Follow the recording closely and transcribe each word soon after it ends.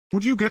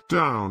Would you get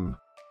down?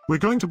 We're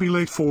going to be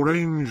late for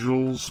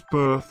Angel's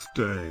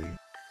birthday.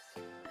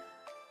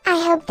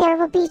 I hope there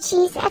will be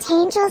cheese at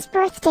Angel's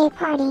birthday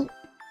party.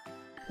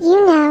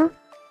 You know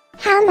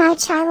how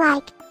much I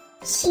like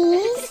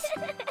cheese.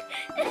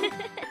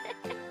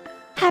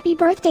 Happy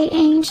birthday,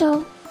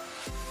 Angel.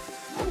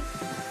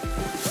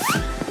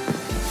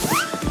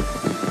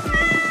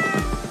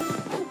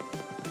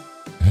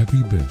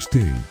 Happy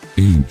birthday,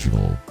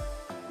 Angel.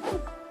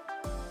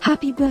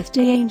 Happy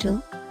birthday,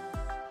 Angel.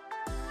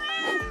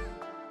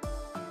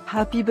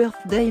 Happy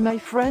birthday, my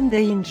friend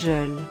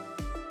Angel.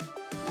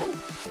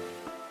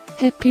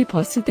 Happy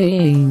birthday,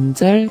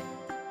 Angel.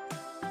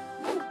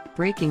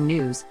 Breaking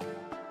news.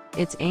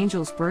 It's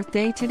Angel's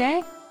birthday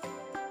today?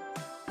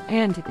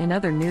 And in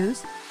other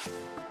news,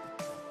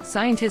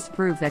 scientists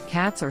prove that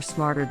cats are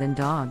smarter than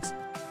dogs.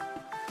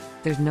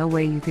 There's no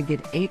way you could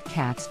get 8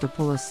 cats to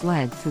pull a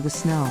sled through the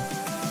snow.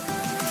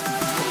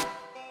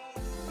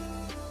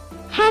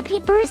 Happy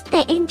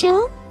birthday,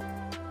 Angel.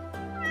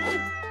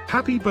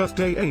 Happy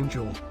birthday,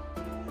 Angel.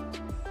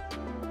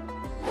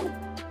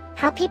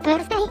 Happy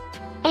birthday,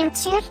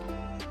 Angel.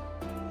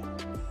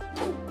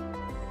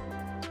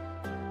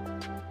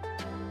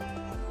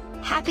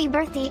 Happy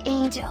birthday,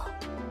 Angel.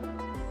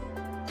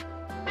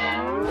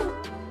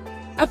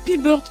 Happy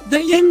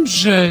birthday,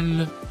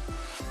 Angel.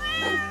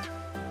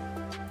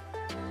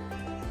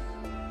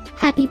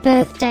 Happy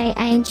birthday,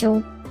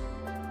 Angel.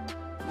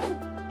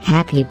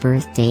 Happy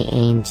birthday,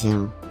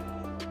 Angel.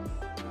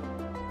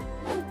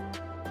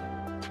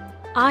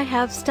 I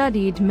have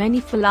studied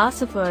many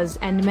philosophers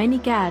and many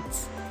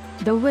cats.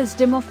 The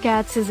wisdom of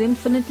cats is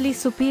infinitely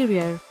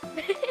superior.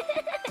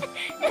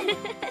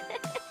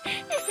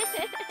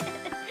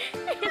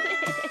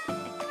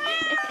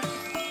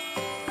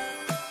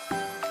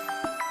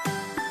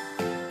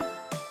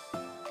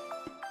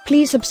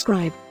 Please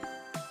subscribe,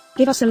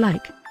 give us a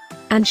like,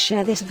 and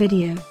share this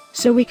video,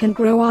 so we can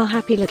grow our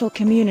happy little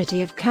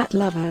community of cat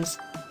lovers.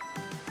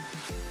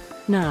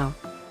 Now,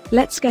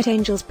 let's get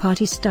Angel's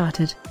party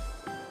started.